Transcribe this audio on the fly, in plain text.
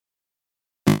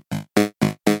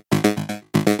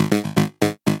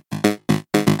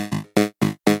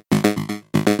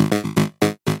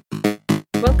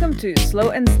to Slow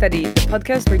and Steady, the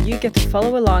podcast where you get to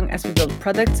follow along as we build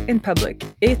products in public.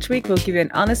 Each week, we'll give you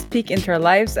an honest peek into our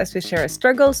lives as we share our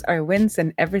struggles, our wins,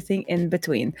 and everything in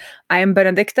between. I am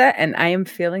Benedicta, and I am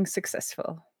feeling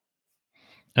successful.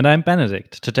 And I'm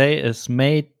Benedict. Today is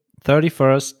May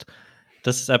 31st.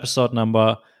 This is episode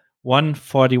number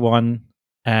 141,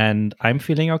 and I'm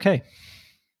feeling okay.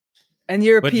 And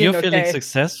European But you're okay. feeling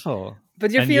successful.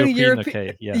 But you're feeling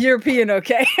okay. Yeah. European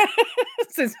okay.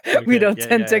 Since we don't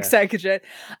tend to exaggerate.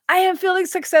 I am feeling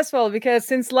successful because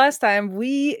since last time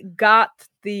we got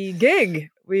the gig,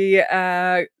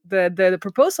 the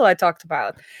proposal I talked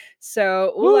about.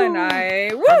 So Ulla and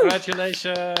I,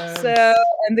 congratulations.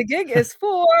 And the gig is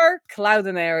for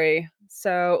Cloudinary.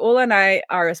 So Ulla and I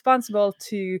are responsible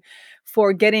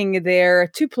for getting their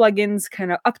 2 plugins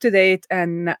kind of up to date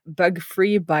and bug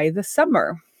free by the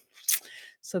summer.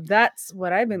 So that's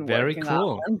what I've been working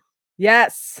on.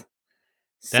 Yes.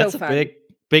 That's so a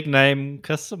big name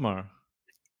customer.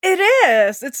 It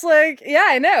is. It's like, yeah,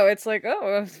 I know. It's like,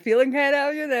 oh, I'm feeling kind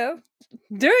of,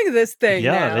 doing this thing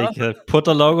now. Like put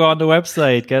a logo on the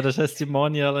website, get a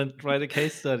testimonial, and write a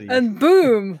case study. And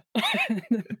boom.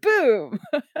 Boom.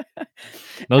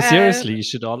 No, seriously, you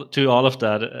should do all of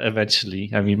that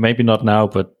eventually. I mean, maybe not now,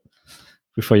 but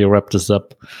before you wrap this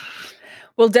up.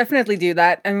 We'll definitely do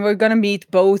that. And we're going to meet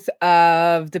both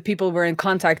of the people we're in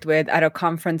contact with at a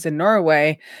conference in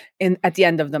Norway at the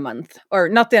end of the month. Or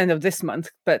not the end of this month,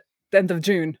 but the end of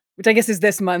June, which I guess is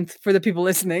this month for the people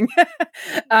listening.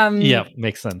 Yeah,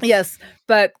 makes sense. Yes.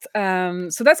 But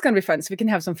so that's going to be fun. So we can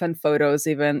have some fun photos,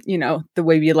 even, the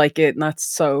way we like it. Not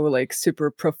so like super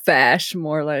profesh,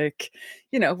 more like,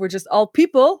 we're just all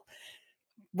people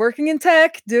working in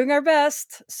tech, doing our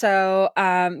best. So,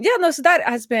 so that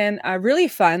has been really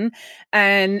fun.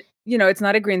 And, it's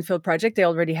not a greenfield project. They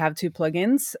already have 2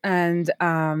 plugins. And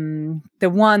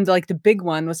the big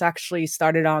one was actually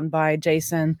started on by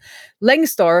Jason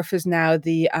Lengstorff, who's now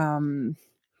the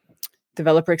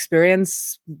developer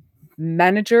experience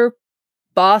manager,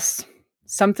 boss,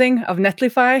 something of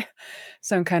Netlify.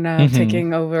 So I'm kind of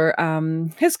taking over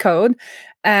his code.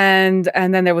 And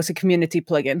then there was a community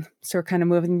plugin. So we're kind of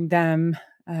moving them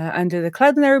under the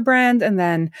Cloudinary brand. And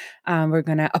then we're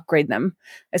going to upgrade them,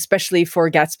 especially for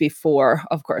Gatsby 4,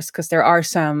 of course, because there were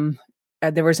some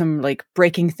like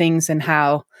breaking things in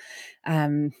how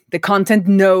the content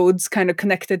nodes kind of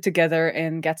connected together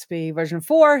in Gatsby version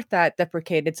 4 that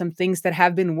deprecated some things that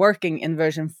have been working in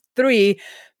version 3,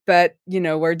 but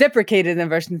were deprecated in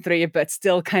version 3, but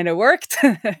still kind of worked.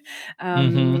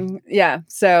 Yeah.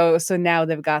 So now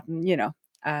they've gotten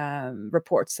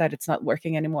reports that it's not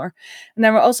working anymore, and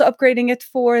then we're also upgrading it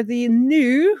for the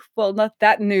new, well, not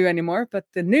that new anymore, but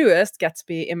the newest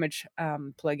Gatsby image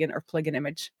plugin or plugin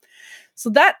image. So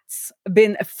that's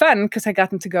been fun because I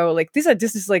gotten to go like this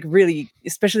is like really,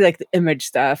 especially like the image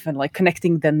stuff and like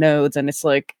connecting the nodes, and it's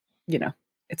like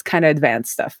it's kind of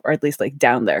advanced stuff, or at least like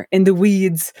down there in the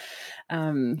weeds.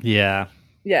 Yeah.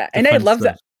 And I love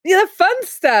that. Yeah, fun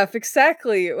stuff.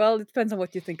 Exactly. Well, it depends on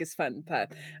what you think is fun,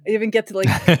 Pat. I even get to like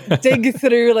dig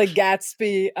through like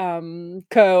Gatsby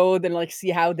code and like see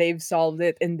how they've solved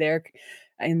it in their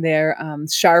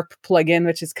Sharp plugin,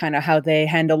 which is kind of how they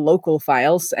handle local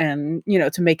files, and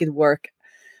to make it work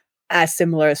as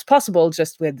similar as possible,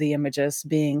 just with the images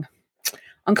being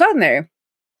on Cloudinary.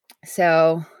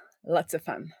 So lots of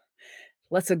fun,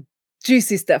 lots of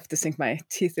juicy stuff to sink my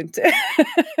teeth into.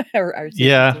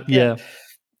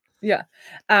 Yeah.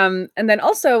 And then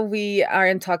also we are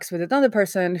in talks with another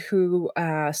person who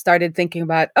started thinking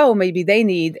about, maybe they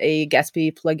need a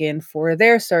Gatsby plugin for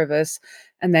their service,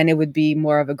 and then it would be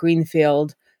more of a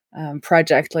greenfield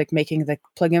project, like making the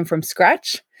plugin from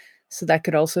scratch. So that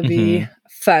could also be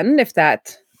fun if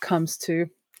that comes to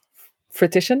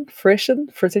fruition.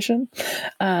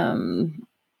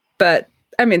 But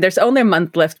I mean, there's only a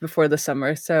month left before the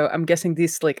summer, so I'm guessing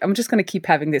I'm just going to keep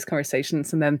having these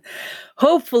conversations, and then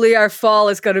hopefully our fall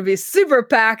is going to be super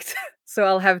packed. So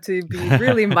I'll have to be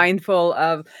really mindful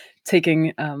of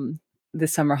taking the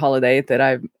summer holiday that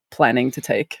I'm planning to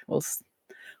take. We'll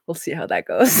see how that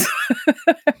goes.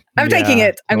 I'm taking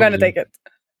it. I'm going to take it.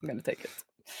 I'm going to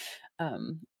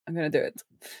do it.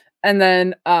 And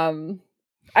then I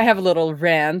have a little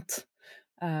rant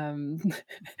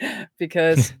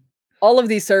because all of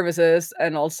these services,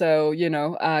 and also,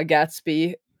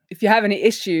 Gatsby, if you have any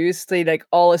issues, they like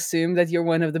all assume that you're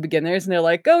one of the beginners, and they're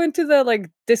like, go into the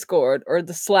like Discord or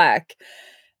the Slack.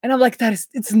 And I'm like,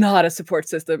 it's not a support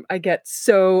system. I get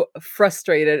so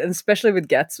frustrated, and especially with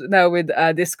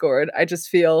Discord, I just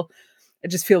feel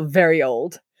very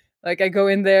old. Like I go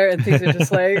in there and things are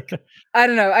just like, I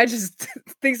don't know. I just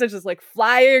things are just like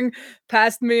flying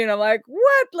past me, and I'm like,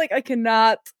 what? Like I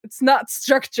cannot. It's not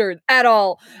structured at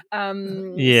all.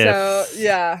 So Yes.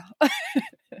 yeah.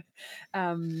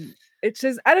 It's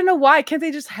just I don't know why can't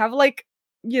they just have like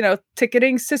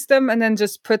ticketing system and then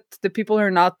just put the people who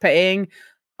are not paying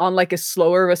on like a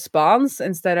slower response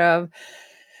instead of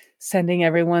sending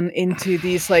everyone into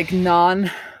these like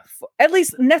at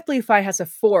least Netlify has a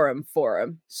forum.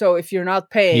 So if you're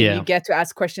not paying, you Yeah. get to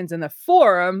ask questions in the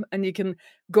forum and you can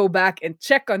go back and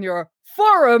check on your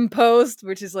forum post,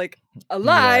 which is like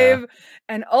alive. Yeah.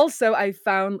 And also I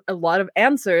found a lot of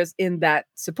answers in that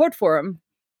support forum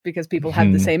because people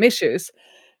have the Mhm. same issues.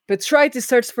 But try to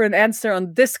search for an answer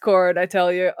on Discord, I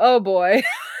tell you, oh boy.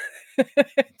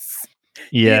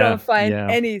 You Yeah. don't find Yeah.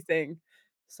 anything.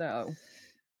 So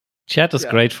Chat is yeah.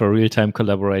 great for real-time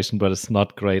collaboration, but it's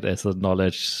not great as a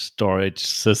knowledge storage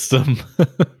system.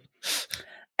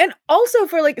 And also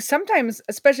for like sometimes,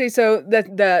 especially so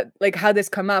that the like how this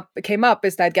came up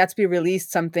is that Gatsby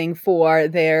released something for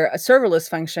their serverless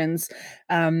functions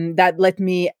that let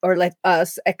me or let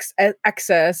us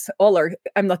access all our.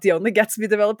 I'm not the only Gatsby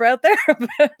developer out there,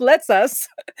 but lets us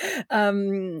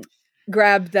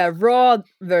grab the raw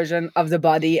version of the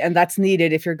body, and that's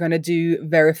needed if you're going to do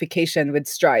verification with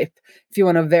Stripe. If you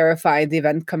want to verify the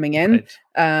event coming in,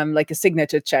 Right. like a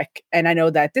signature check. And I know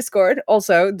that Discord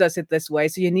also does it this way.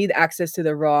 So you need access to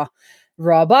the raw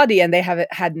body, and they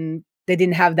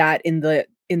didn't have that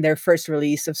in their first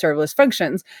release of serverless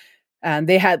functions. And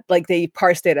they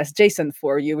parsed it as JSON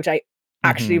for you, which I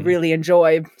actually Mhm. really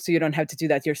enjoy. So you don't have to do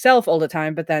that yourself all the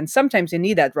time. But then sometimes you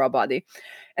need that raw body.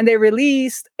 And they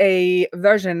released a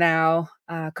version now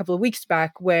a couple of weeks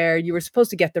back where you were supposed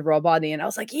to get the raw body. And I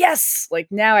was like, yes, like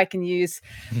now I can use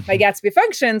my Gatsby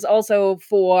functions also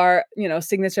for,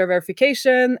 signature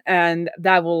verification. And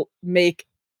that will make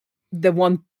the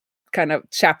one kind of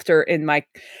chapter in my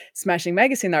Smashing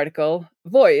Magazine article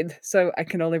void. So I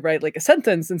can only write like a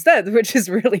sentence instead, which is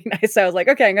really nice. So I was like,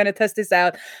 okay, I'm going to test this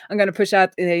out. I'm going to push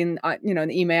out an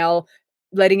email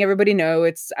letting everybody know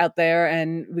it's out there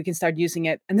and we can start using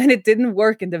it. And then it didn't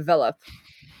work in develop.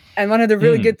 And one of the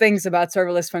really good things about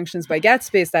serverless functions by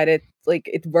Gatsby is that it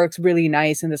works really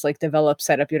nice in this like develop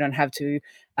setup. You don't have to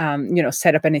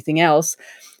set up anything else.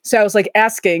 So I was like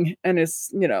asking, and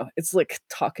it's like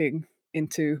talking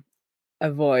into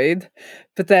a void.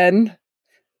 But then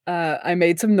I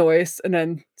made some noise, and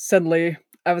then suddenly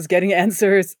I was getting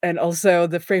answers, and also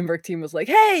the framework team was like,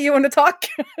 "Hey, you want to talk?"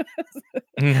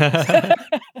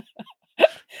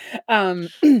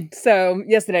 So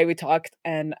yesterday we talked,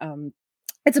 and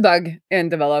it's a bug in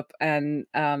develop, and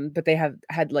but they have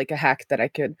had like a hack that I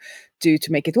could do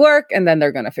to make it work, and then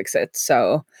they're gonna fix it.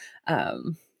 So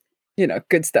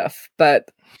good stuff. But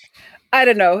I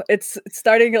don't know. It's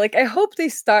starting like I hope they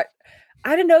start.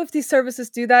 I don't know if these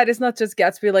services do that. It's not just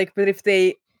Gatsby, like, but if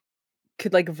they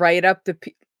could like write up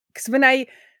because when I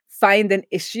find an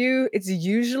issue, it's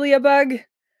usually a bug.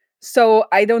 So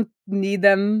I don't need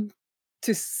them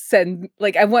to send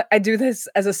like I do this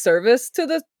as a service to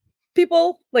the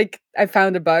people. Like I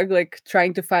found a bug, like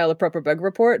trying to file a proper bug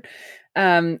report.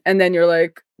 And then you're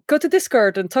like, go to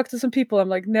Discord and talk to some people. I'm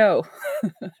like, no,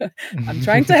 I'm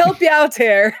trying to help you out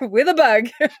here with a bug.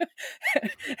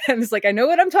 And it's like, I know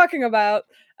what I'm talking about.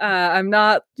 I'm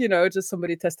not, just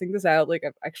somebody testing this out. Like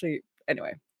I've actually,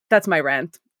 anyway, that's my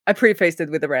rant. I prefaced it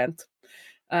with a rant.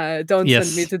 Don't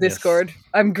send me Yes. to Discord.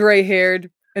 I'm gray haired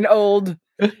and old.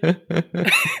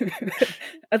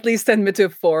 At least send me to a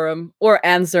forum or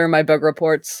answer my bug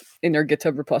reports in your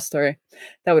GitHub repository.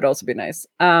 That would also be nice.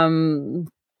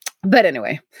 But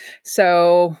anyway,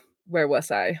 so where was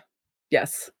I?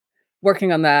 Yes,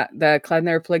 working on the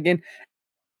Cloudinary plugin,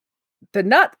 but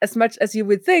not as much as you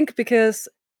would think, because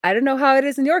I don't know how it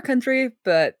is in your country,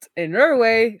 but in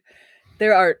Norway,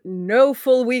 there are no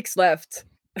full weeks left.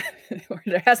 Or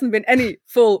there hasn't been any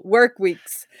full work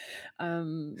weeks.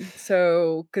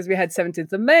 So because we had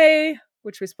 17th of May,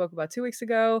 which we spoke about 2 weeks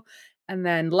ago, and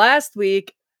then last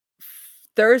week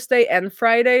Thursday and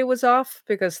Friday was off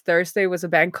because Thursday was a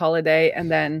bank holiday,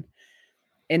 and then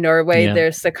in Norway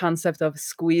there's the concept of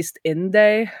squeezed in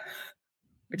day,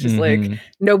 which is like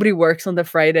nobody works on the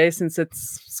Friday since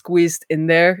it's squeezed in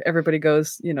there. Everybody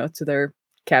goes, to their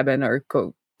cabin or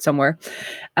go somewhere.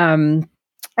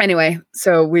 Anyway,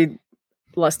 so we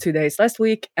lost 2 days last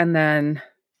week, and then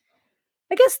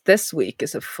I guess this week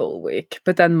is a full week,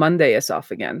 but then Monday is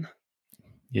off again.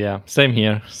 Yeah, same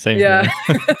here. Here.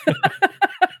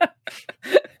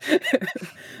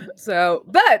 So,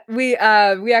 but we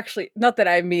actually, not that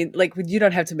I mean, like, you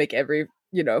don't have to make every,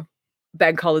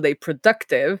 bank holiday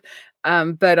productive.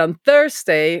 But on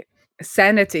Thursday,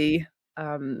 Sanity,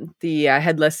 the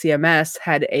headless CMS,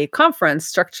 had a conference.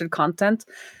 Structured Content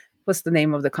was the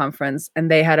name of the conference, and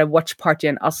they had a watch party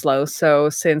in Oslo. So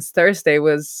since Thursday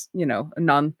was, a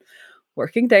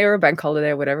non-working day or a bank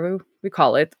holiday, whatever we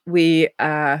call it, we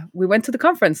went to the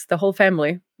conference, the whole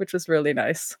family, which was really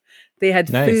nice. They had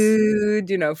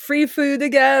food, free food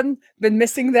again. Been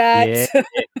missing that. Yeah.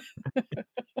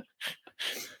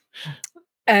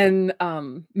 And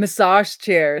massage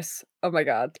chairs. Oh my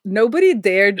god, nobody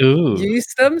dared use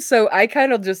them, so I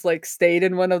kind of just like stayed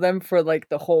in one of them for like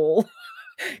the whole,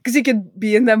 because you could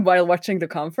be in them while watching the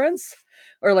conference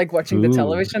or like watching the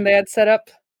television they had set up.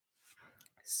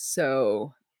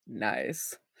 So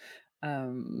nice.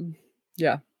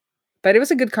 Yeah, but it was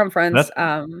a good conference.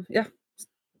 Yeah,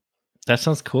 that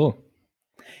sounds cool.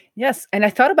 Yes, and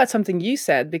I thought about something you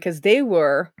said, because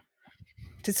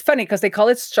it's funny because they call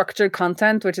it structured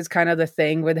content, which is kind of the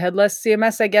thing with headless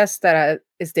CMS, I guess, that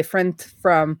is different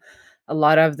from a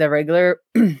lot of the regular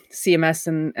CMS,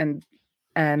 and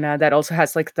that also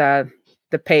has like the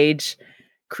page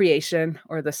creation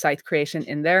or the site creation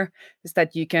in there, is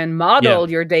that you can model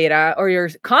your data or your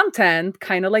content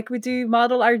kind of like we do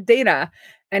model our data.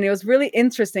 And it was really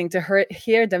interesting to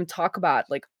hear them talk about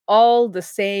like all the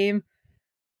same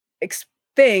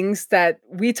things that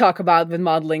we talk about with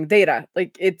modeling data.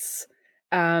 Like it's,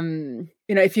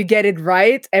 if you get it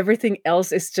right, everything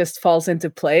else is just falls into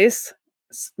place.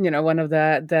 One of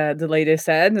the ladies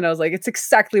said, and I was like, it's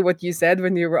exactly what you said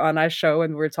when you were on our show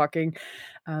and we're talking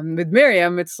with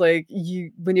Miriam. It's like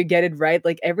when you get it right,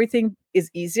 like everything is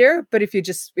easier. But if you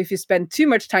spend too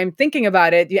much time thinking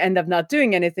about it, you end up not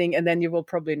doing anything, and then you will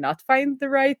probably not find the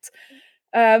right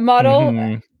model.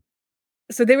 Mm-hmm.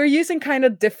 So they were using kind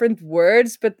of different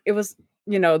words, but it was,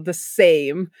 the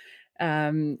same.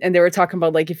 And they were talking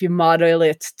about like if you model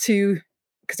it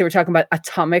because they were talking about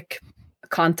atomic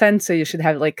content. So you should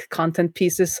have like content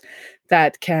pieces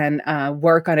that can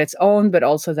work on its own, but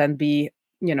also then be,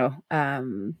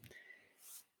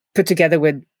 put together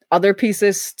with other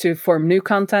pieces to form new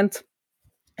content.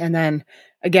 And then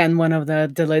again, one of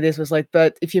the ladies was like,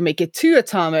 but if you make it too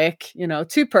atomic,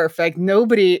 too perfect,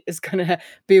 nobody is going to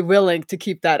be willing to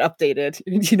keep that updated.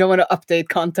 You don't want to update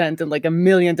content in like a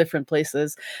million different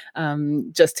places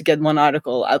just to get one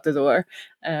article out the door.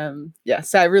 So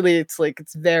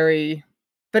it's very,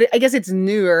 but I guess it's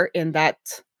newer in that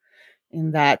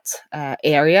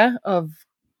area of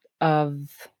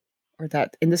or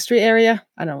that industry area.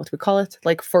 I don't know what we call it.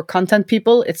 Like for content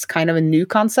people, it's kind of a new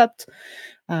concept.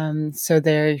 So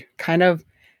they're kind of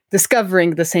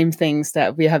discovering the same things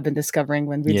that we have been discovering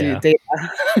when we do data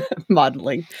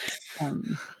modeling.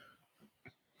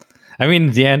 I mean,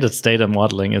 in the end, it's data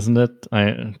modeling, isn't it?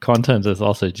 Content is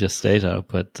also just data,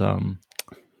 but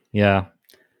yeah.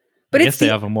 But I guess they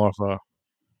have a more of a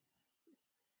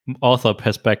author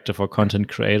perspective or content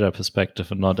creator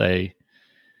perspective, and not a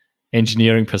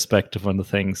engineering perspective on the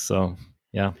things. So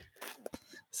yeah.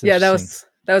 Yeah, that was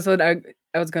what I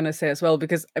was going to say as well,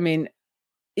 because I mean,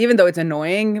 even though it's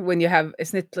annoying when you have,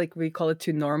 isn't it like we call it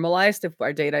too normalized if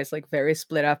our data is like very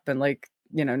split up and like,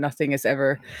 nothing is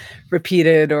ever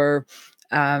repeated or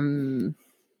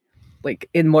like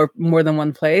in more than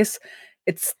one place.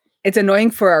 It's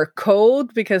annoying for our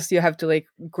code because you have to like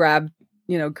grab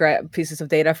pieces of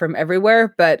data from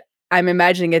everywhere. But I'm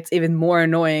imagining it's even more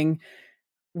annoying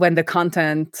when the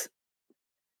content,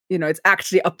 it's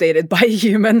actually updated by a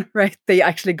human, right? They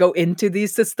actually go into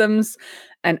these systems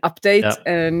and update. Yeah.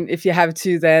 And if you have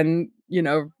to then,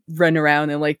 run around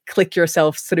and like click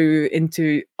yourself through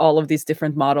into all of these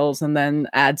different models and then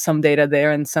add some data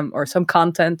there and some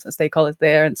content, as they call it,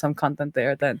 there and some content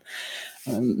there, then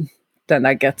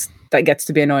that gets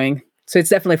to be annoying. So it's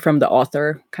definitely from the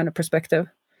author kind of perspective.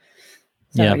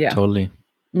 So, yeah, totally.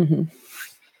 Mm-hmm.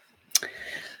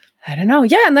 I don't know.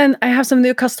 Yeah, and then I have some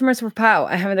new customers for POW.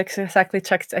 I haven't exactly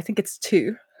checked. I think it's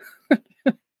 2.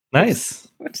 Nice.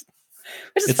 Which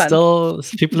is fun.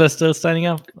 People are still signing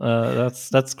up.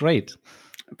 That's great.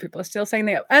 People are still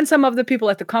signing up, and some of the people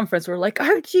at the conference were like,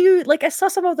 "Aren't you like?" I saw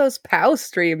some of those POW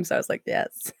streams. I was like,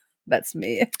 "Yes, that's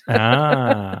me."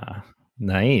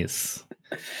 Nice.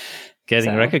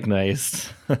 Getting recognized.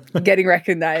 Getting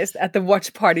recognized at the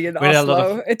watch party in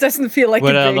Oslo. It doesn't feel like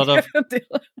a lot of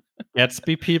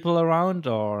Gatsby people around,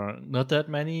 or not that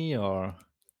many, or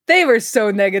they were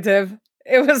so negative.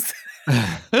 It was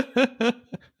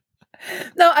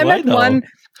no. I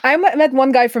met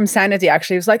one guy from Sanity.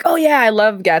 Actually, he was like, "Oh yeah, I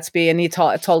love Gatsby," and he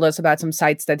told us about some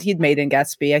sites that he'd made in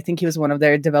Gatsby. I think he was one of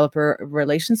their developer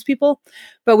relations people.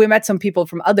 But we met some people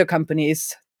from other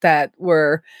companies that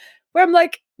were where I'm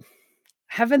like,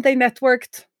 haven't they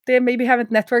networked? They maybe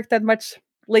haven't networked that much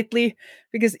lately,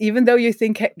 because even though you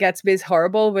think Gatsby is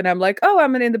horrible, when I'm like, oh,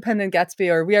 I'm an independent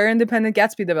Gatsby, or we are independent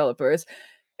Gatsby developers,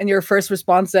 and your first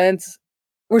response ends,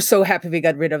 we're so happy we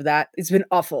got rid of that. It's been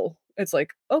awful. It's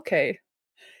like, okay,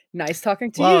 nice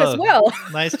talking to you as well.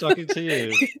 Nice talking to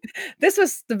you. This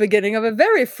was the beginning of a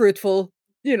very fruitful,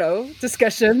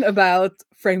 discussion about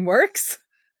frameworks.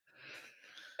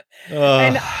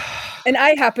 And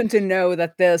I happen to know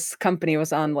that this company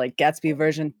was on like Gatsby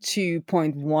version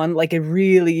 2.1, like a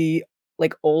really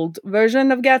like old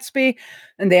version of Gatsby,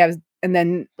 and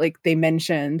then like they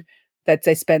mentioned that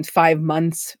they spent 5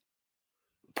 months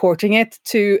porting it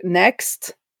to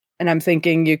Next, and I'm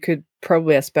thinking you could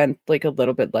probably have spent like a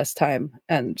little bit less time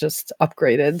and just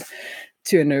upgraded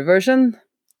to a new version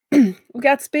of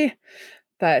Gatsby.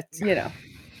 But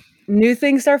new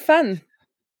things are fun.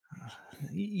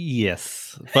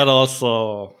 Yes, but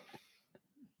also,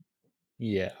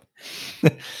 yeah.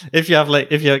 if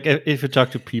you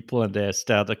talk to people and they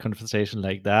start a conversation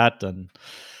like that, then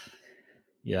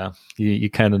yeah, you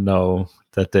kind of know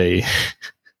that they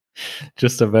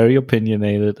just are very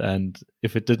opinionated, and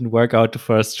if it didn't work out the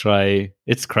first try,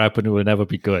 it's crap and it will never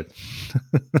be good.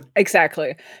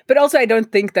 Exactly. But also, I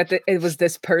don't think that it was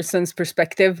this person's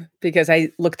perspective, because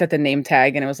I looked at the name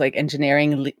tag and it was like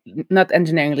not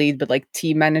engineering lead, but like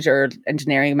team manager, or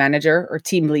engineering manager, or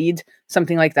team lead,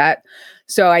 something like that.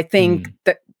 So I think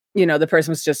that, the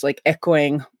person was just like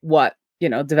echoing what,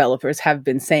 developers have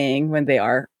been saying when they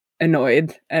are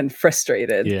annoyed and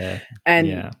frustrated,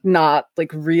 and not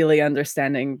like really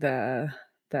understanding the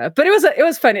but it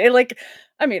was funny.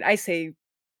 I say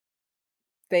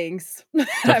things.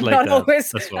 I'm like not that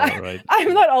always as well, right?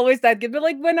 I'm not always that good, but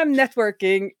like when I'm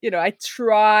networking, I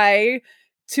try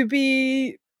to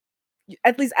be,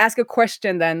 at least ask a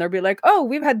question then, or be like, oh,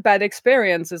 we've had bad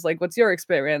experiences, like what's your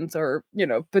experience, or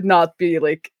but not be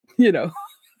like,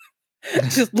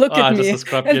 just look at me. This is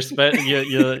crap.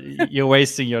 You're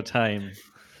wasting your time.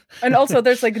 And also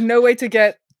there's like no way to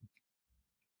get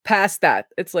past that.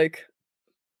 It's like,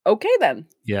 okay then.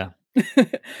 Yeah.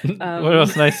 Well, it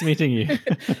was nice meeting you.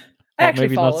 Actually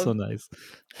maybe followed. not so nice.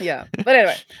 Yeah,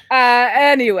 but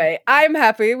anyway, I'm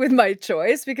happy with my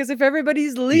choice, because if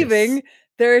everybody's leaving,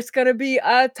 there's gonna be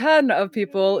a ton of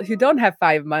people who don't have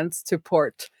 5 months to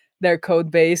port their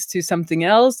code base to something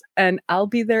else, and I'll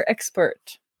be their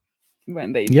expert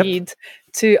when they need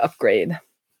to upgrade.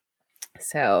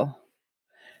 So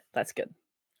that's good.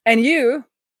 And you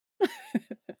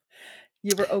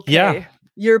were okay. Yeah.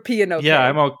 European okay. Yeah,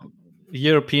 I'm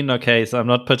European okay, so I'm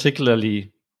not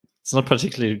particularly, it's not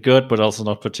particularly good, but also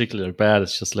not particularly bad.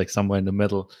 It's just like somewhere in the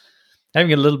middle.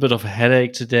 Having a little bit of a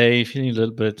headache today, feeling a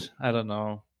little bit, I don't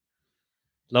know,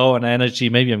 low on energy.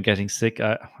 Maybe I'm getting sick.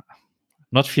 I'm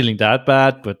not feeling that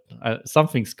bad, but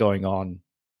something's going on.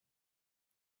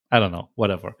 I don't know,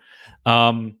 whatever.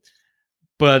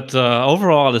 But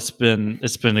overall, it's been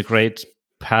a great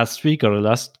past week, or the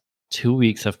last 2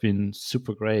 weeks have been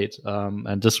super great.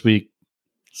 And this week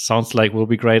sounds like will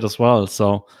be great as well.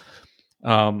 So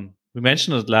we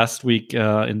mentioned it last week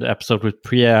in the episode with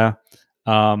Priya.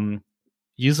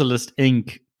 Userlist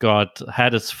Inc.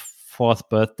 had its 4th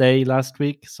birthday last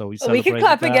week, so we celebrated. We can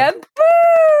clap that again.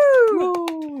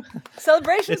 Woo!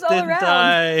 Celebrations all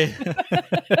around.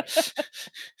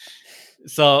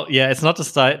 So yeah, it's not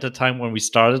the time when we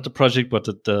started the project, but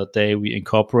the day we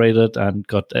incorporated and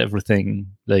got everything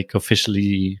like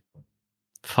officially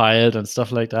filed and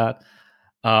stuff like that.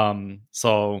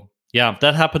 So yeah,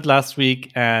 that happened last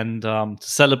week, and to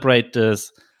celebrate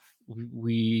this,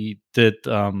 we did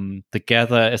the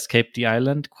Gather Escape the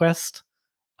Island quest.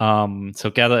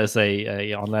 So Gather is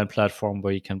a online platform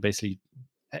where you can basically,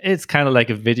 it's kind of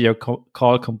like a video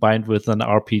call combined with an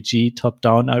RPG,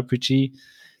 top-down RPG.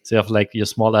 So you have like your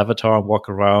small avatar and walk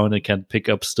around and can pick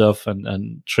up stuff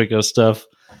and trigger stuff.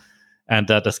 And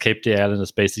that Escape the Island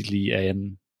is basically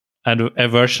a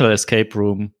virtual escape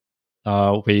room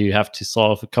where you have to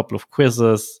solve a couple of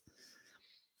quizzes.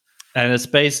 And it's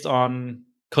based on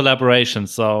collaboration.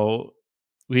 So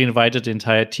we invited the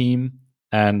entire team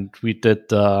and we did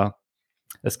the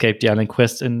Escape the Island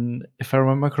quest in, if I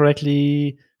remember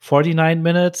correctly, 49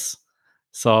 minutes.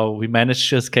 So we managed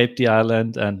to escape the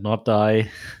island and not die.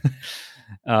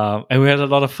 And we had a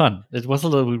lot of fun. It was a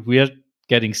little bit weird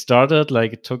getting started.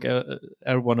 Like it took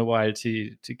everyone a while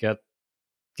to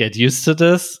get used to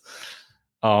this.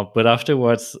 But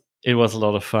afterwards, it was a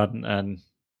lot of fun. And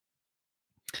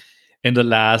in the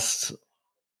last,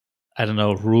 I don't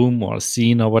know, room or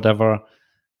scene or whatever,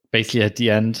 basically at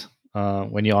the end,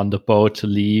 when you're on the boat to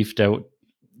leave,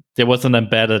 there was an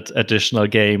embedded additional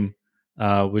game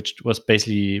which was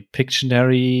basically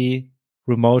Pictionary,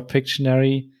 remote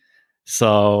Pictionary.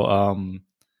 So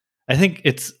I think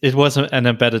it was an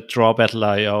embedded Draw Battle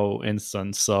IO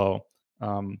instance. So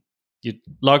you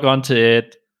log onto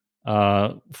it,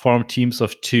 form teams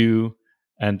of 2,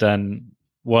 and then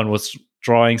one was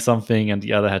drawing something and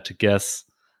the other had to guess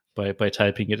by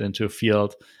typing it into a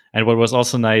field. And what was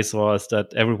also nice was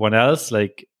that everyone else,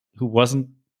 like who wasn't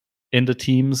in the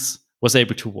teams, was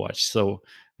able to watch. So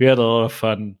we had a lot of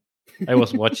fun. I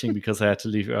was watching because I had to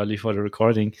leave early for the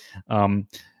recording.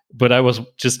 But I was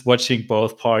just watching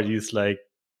both parties like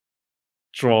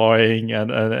drawing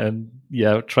and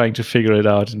yeah, trying to figure it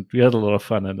out. And we had a lot of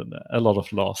fun and a lot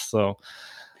of loss. So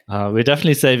we're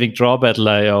definitely saving Draw Battle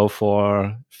IO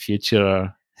for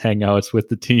future hangouts with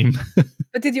the team.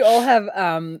 But did you all have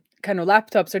kind of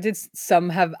laptops, or did some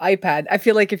have iPad? I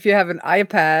feel like if you have an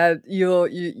iPad, you're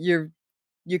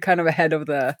kind of ahead of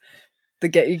the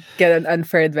get an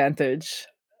unfair advantage.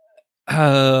 Or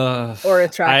a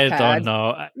trackpad. I don't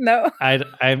know. No,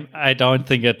 I don't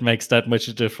think it makes that much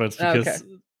a difference, because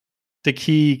the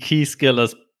key skill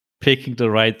is picking the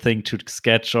right thing to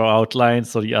sketch or outline,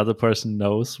 so the other person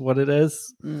knows what it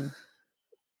is.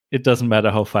 It doesn't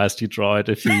matter how fast you draw it.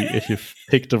 If you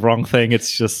pick the wrong thing,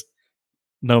 it's just,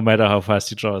 no matter how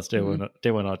fast you draw it, they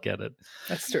will not get it.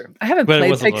 That's true. I haven't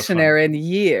played Pictionary in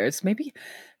years. Maybe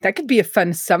that could be a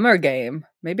fun summer game.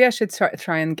 Maybe I should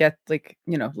try and get like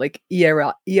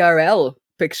ERL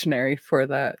Pictionary for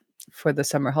the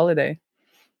summer holiday.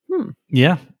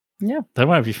 Yeah, yeah, that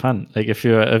might be fun. Like if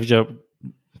you're a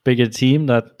bigger team,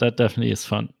 that definitely is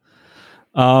fun.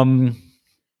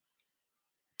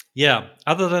 Yeah.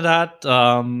 Other than that,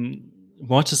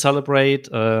 want to celebrate.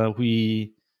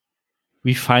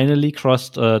 We finally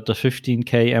crossed the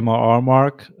 15K MRR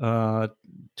mark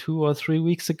 2 or 3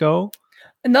 weeks ago.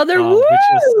 Another woo!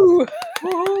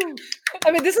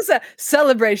 I mean, this is a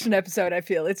celebration episode, I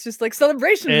feel. It's just like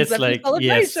celebrations. It's like,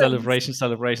 yes,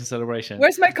 celebration.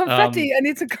 Where's my confetti? I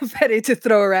need some confetti to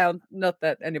throw around. Not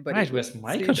that anybody. Right, where's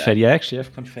my confetti? I actually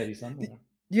have confetti somewhere.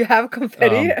 You have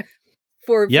confetti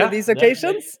for these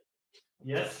occasions?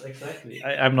 Yes, exactly.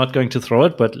 I'm not going to throw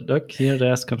it, but look, here,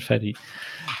 there's confetti.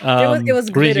 It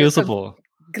was reusable.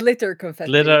 Glitter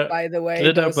confetti, by the way.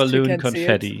 Glitter balloon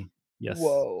confetti. Yes.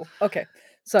 Whoa. Okay.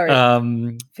 Sorry.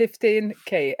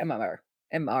 15K MR.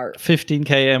 15K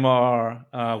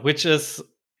MR, which is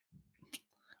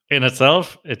in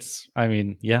itself, it's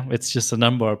just a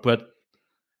number, but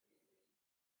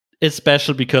it's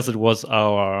special because it was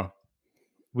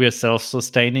we're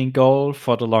self-sustaining goal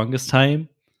for the longest time.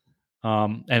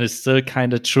 And it's still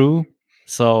kind of true.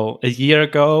 So a year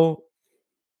ago,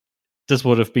 this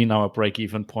would have been our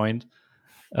break-even point.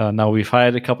 Now we've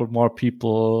hired a couple more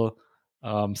people,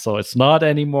 so it's not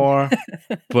anymore.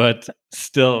 But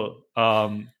still,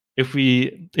 if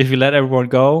we let everyone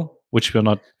go, which we're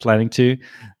not planning to,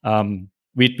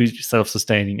 we'd be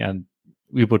self-sustaining and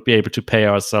we would be able to pay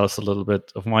ourselves a little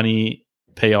bit of money,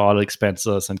 pay all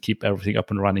expenses, and keep everything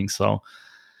up and running. So,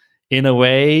 in a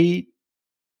way,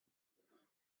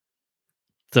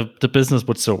 the business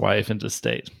would survive in this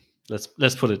state.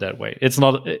 Let's put it that way.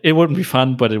 It wouldn't be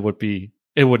fun, but it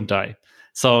wouldn't die.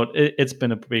 So it's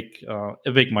been a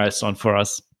big milestone for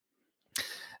us.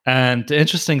 And the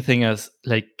interesting thing is,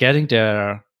 like, getting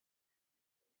there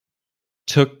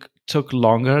took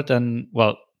longer than,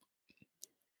 well,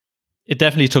 it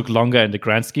definitely took longer in the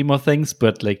grand scheme of things,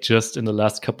 but like just in the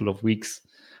last couple of weeks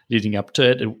leading up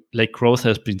to it, like growth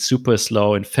has been super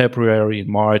slow in February, in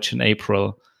March, and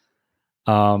April.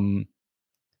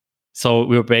 So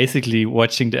we were basically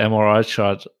watching the MRR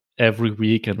chart every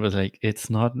week and we're like, it's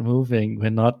not moving. We're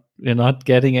not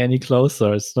getting any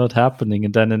closer. It's not happening.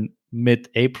 And then in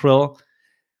mid-April,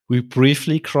 we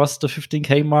briefly crossed the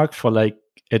 15K mark for like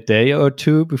a day or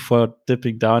two before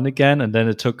dipping down again. And then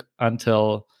it took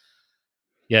until,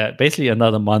 basically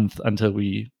another month until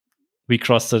we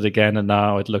crossed it again. And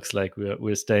now it looks like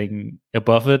we're staying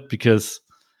above it, because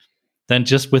then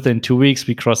just within 2 weeks,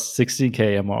 we crossed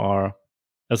 16K MRR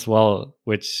as well,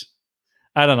 which,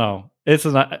 I don't know. It's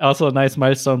also a nice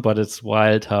milestone, but it's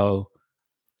wild how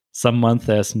some months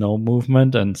there's no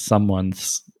movement and some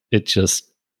months it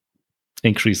just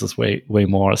increases way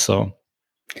more. So,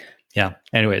 yeah,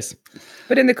 anyways.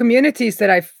 But in the communities that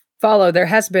I follow, there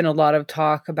has been a lot of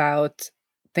talk about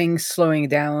things slowing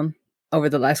down over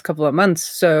the last couple of months.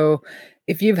 So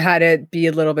if you've had it be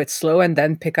a little bit slow and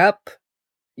then pick up,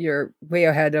 you're way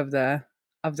ahead of the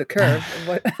curve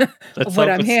of what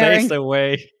I'm hearing. Stays that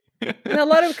way. And a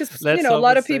lot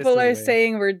of people are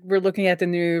saying we're looking at a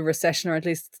new recession, or at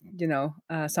least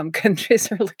some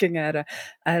countries are looking at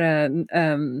a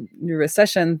new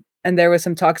recession. and there was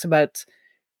some talks about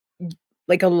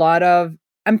like a lot of.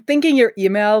 I'm thinking your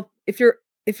email. If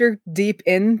you're deep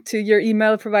into your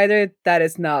email provider, that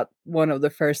is not one of the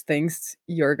first things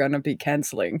you're gonna be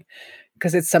canceling,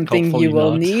 because it's something Hopefully you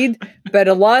will not. need. But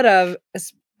a lot of,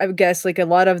 I would guess, like a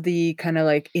lot of the kind of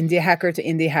like indie hacker to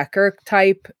indie hacker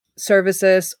type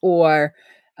services, or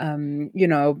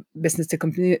business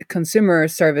to consumer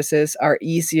services are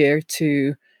easier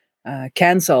to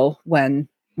cancel when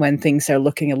things are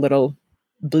looking a little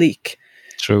bleak.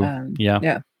 True.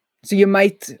 Yeah. So you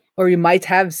might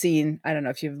have seen, I don't know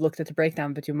if you've looked at the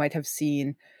breakdown, but you might have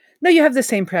seen, no, you have the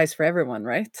same price for everyone,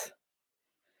 right?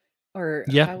 Or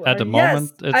yeah, at the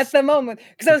moment, at the moment,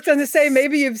 because I was going to say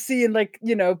maybe you've seen like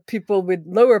people with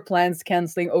lower plans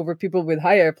canceling over people with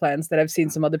higher plans that I've seen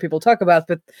some other people talk about,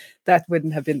 but that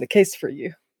wouldn't have been the case for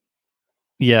you.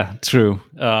 Yeah, true.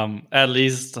 At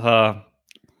least, not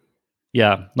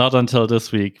until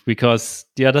this week, because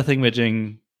the other thing we're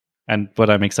doing, and what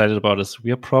I'm excited about, is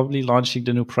we are probably launching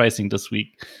the new pricing this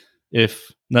week,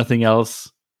 if nothing else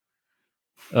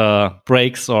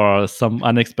breaks or some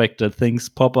unexpected things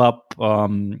pop up.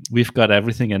 We've got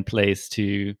everything in place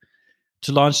to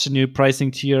launch the new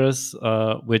pricing tiers,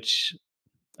 which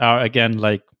are again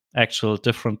like actual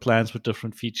different plans with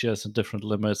different features and different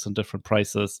limits and different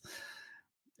prices.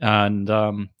 And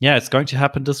it's going to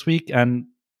happen this week, and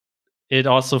it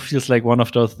also feels like one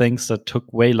of those things that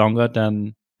took way longer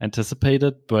than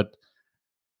anticipated. But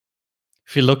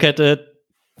if you look at it,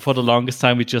 for the longest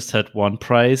time we just had one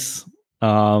price.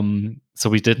 So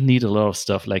we didn't need a lot of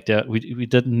stuff like that. We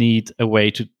didn't need a way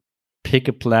to pick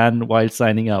a plan while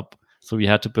signing up. So we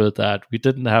had to build that. We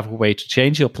didn't have a way to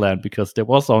change your plan because there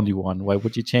was only one. Why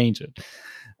would you change it?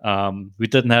 We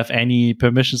didn't have any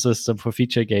permission system for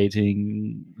feature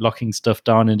gating, locking stuff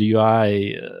down in the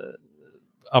UI,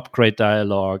 upgrade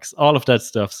dialogues, all of that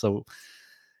stuff. So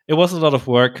it was a lot of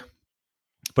work.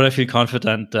 But I feel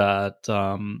confident that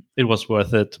it was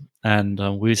worth it, and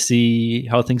we'll see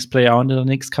how things play out in the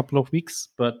next couple of weeks.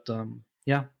 But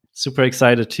super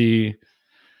excited to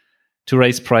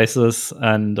raise prices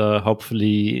and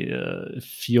hopefully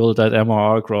fuel that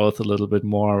MRR growth a little bit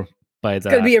more by that.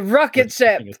 It's gonna be a rocket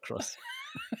ship.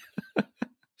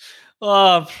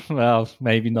 Oh, well,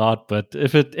 maybe not, but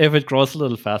if it grows a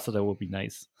little faster, that would be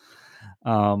nice.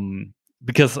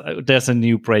 Because there's a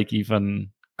new break-even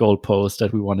goalpost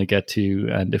that we want to get to,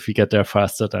 and if we get there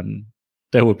faster, then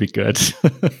that would be good.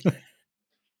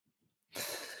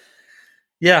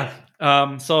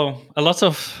 So a lot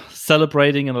of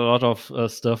celebrating and a lot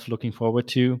of stuff looking forward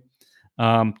to.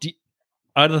 The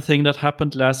other thing that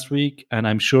happened last week, and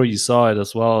I'm sure you saw it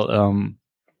as well,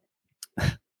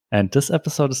 and this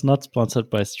episode is not sponsored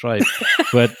by Stripe,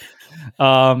 but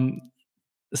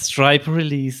Stripe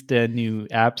released their new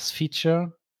apps feature.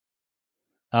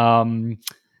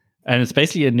 And it's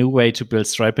basically a new way to build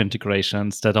Stripe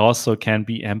integrations that also can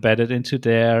be embedded into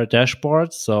their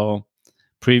dashboard. So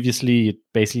previously, you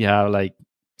basically have like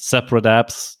separate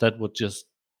apps that would just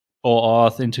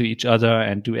OAuth into each other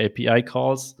and do API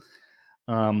calls.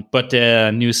 But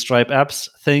their new Stripe apps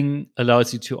thing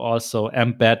allows you to also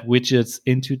embed widgets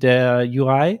into their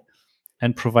UI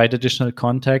and provide additional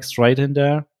context right in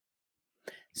there.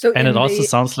 So and it also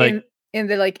sounds like in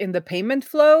the payment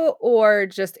flow, or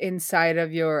just inside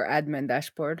of your admin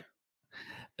dashboard?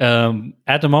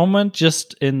 At the moment,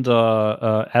 just in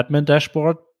the admin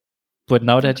dashboard. But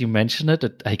now that you mention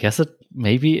it, I guess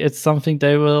maybe it's something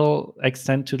they will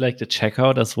extend to like the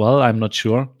checkout as well. I'm not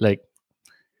sure.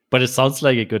 But it sounds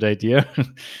like a good idea.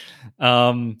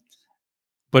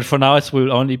 But for now, it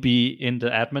will only be in the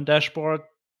admin dashboard.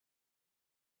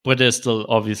 But there's still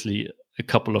obviously a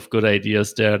couple of good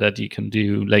ideas there that you can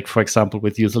do. Like, for example,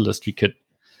 with user list, we could,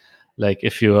 like,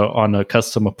 if you're on a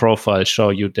customer profile, show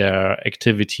you their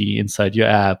activity inside your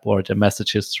app or their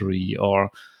message history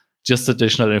or just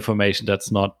additional information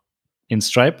that's not in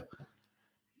Stripe.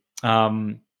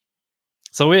 So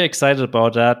we're excited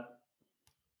about that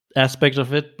aspect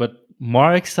of it. But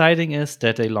more exciting is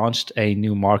that they launched a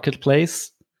new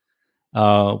marketplace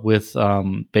with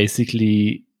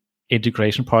basically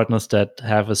integration partners that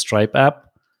have a Stripe app.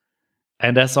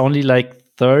 And there's only like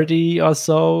 30 or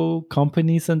so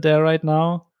companies in there right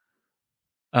now.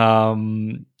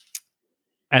 And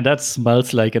that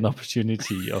smells like an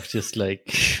opportunity of just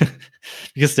like,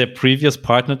 because their previous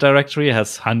partner directory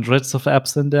has hundreds of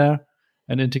apps in there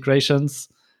and integrations.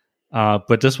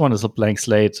 But this one is a blank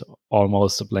slate,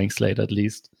 almost a blank slate at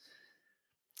least.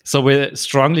 So we're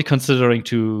strongly considering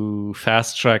to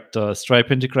fast track the Stripe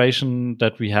integration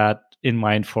that we had in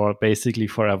mind for basically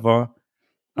forever.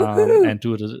 And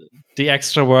do the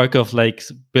extra work of like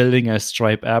building a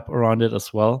Stripe app around it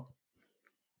as well.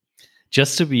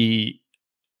 just to be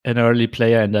an early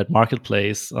player in that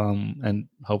marketplace, and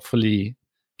hopefully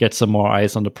get some more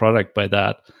eyes on the product by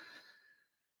that.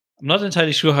 I'm not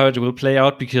entirely sure how it will play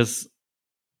out, because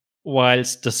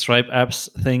whilst the Stripe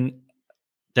apps thing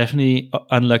definitely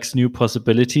unlocks new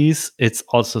possibilities, it's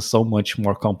also so much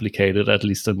more complicated, at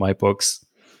least in my books,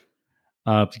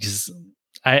 because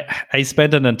I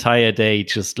spent an entire day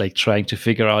just like trying to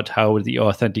figure out how the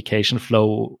authentication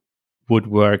flow would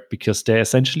work, because they're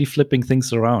essentially flipping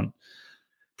things around.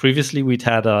 Previously, we'd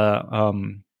had a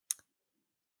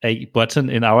button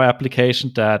in our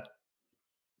application that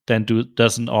then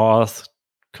does an auth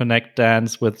connect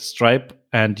dance with Stripe,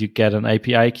 and you get an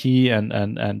API key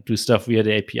and do stuff via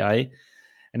the API.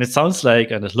 And it sounds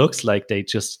like, and it looks like, they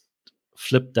just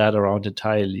flipped that around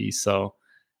entirely. So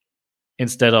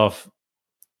instead of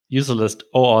userlist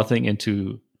OAuthing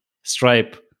into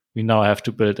Stripe, we now have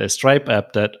to build a Stripe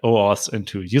app that OAuths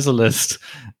into userlist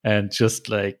and just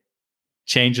like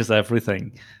changes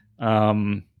everything.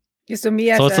 So it's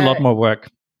a lot more work.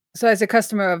 So as a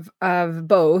customer of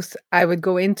both, I would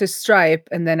go into Stripe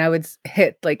and then I would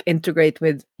hit like integrate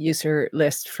with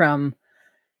userlist from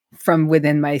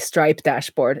within my Stripe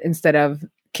dashboard, instead of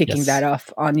kicking that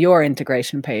off on your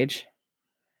integration page.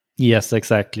 Yes,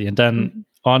 exactly. And then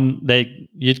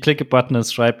you'd click a button in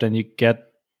Stripe, then you get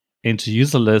into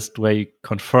userlist where you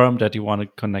confirm that you want to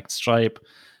connect Stripe.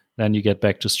 Then you get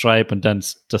back to Stripe, and then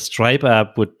the Stripe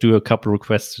app would do a couple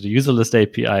requests to the userlist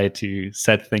API to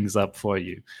set things up for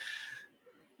you.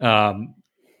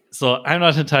 So I'm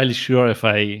not entirely sure if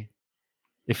I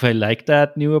like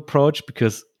that new approach,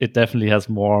 because it definitely has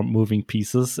more moving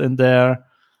pieces in there.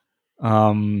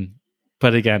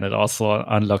 But again, it also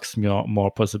unlocks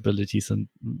more possibilities and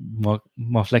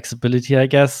more flexibility, I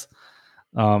guess.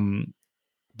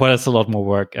 But it's a lot more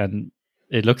work, and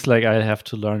it looks like I have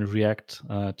to learn React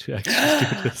to actually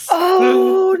do this.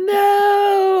 Oh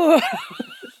no!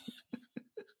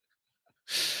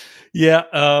 Yeah.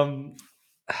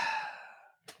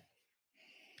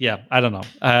 Yeah, I don't know.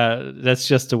 That's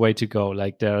just the way to go.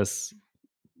 Like, that's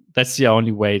the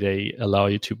only way they allow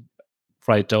you to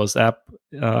write those app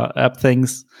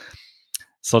things.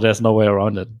 So there's no way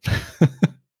around it.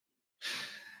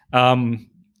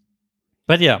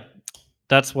 But yeah,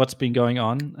 that's what's been going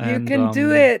on. And, you can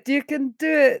do it. You can do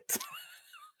it.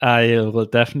 I will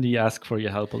definitely ask for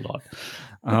your help a lot.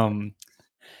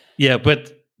 Yeah,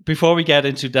 but before we get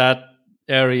into that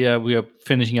area, we are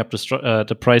finishing up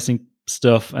the pricing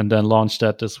stuff, and then launch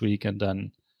that this week. And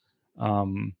then,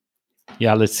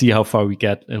 let's see how far we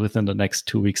get within the next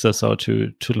 2 weeks or so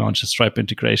to launch a Stripe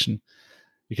integration.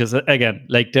 Because again,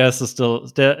 like there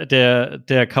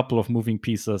are a couple of moving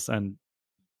pieces, and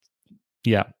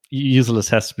yeah, userlist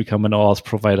has to become an OAuth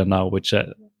provider now, which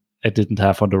I didn't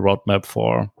have on the roadmap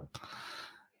for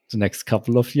the next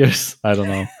couple of years. I don't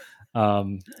know.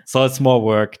 So it's more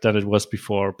work than it was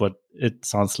before, but it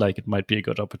sounds like it might be a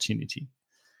good opportunity.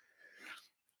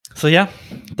 So yeah,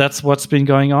 that's what's been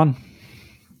going on.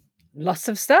 Lots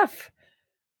of stuff.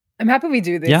 I'm happy we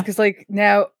do this, because like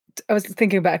now I was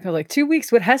thinking back, like 2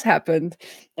 weeks, what has happened?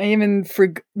 I even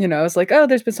I was like, oh,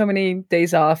 there's been so many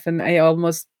days off, and I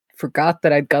almost forgot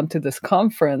that I'd gone to this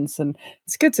conference. And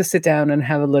it's good to sit down and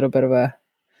have a little bit of a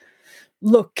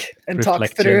look and talk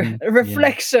through a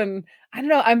reflection. I don't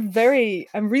know. I'm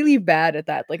really bad at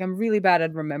that. Like, I'm really bad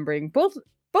at remembering both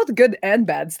good and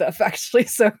bad stuff, actually.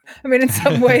 So, I mean, in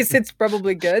some ways it's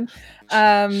probably good.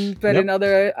 But in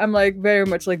other, I'm like very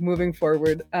much like moving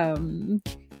forward. And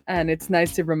it's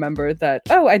nice to remember that,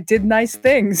 oh, I did nice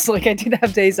things. Like, I did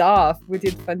have days off. We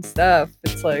did fun stuff.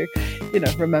 It's like,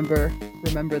 remember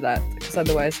that, because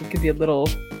otherwise it could be a little,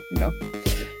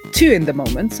 too in the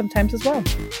moment sometimes as well.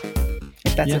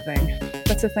 If that's a thing.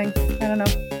 That's a thing. I don't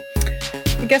know.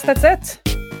 I guess that's it.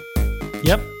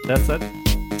 Yep, that's it.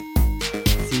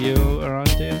 See you around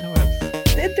the interwebs.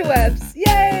 The interwebs.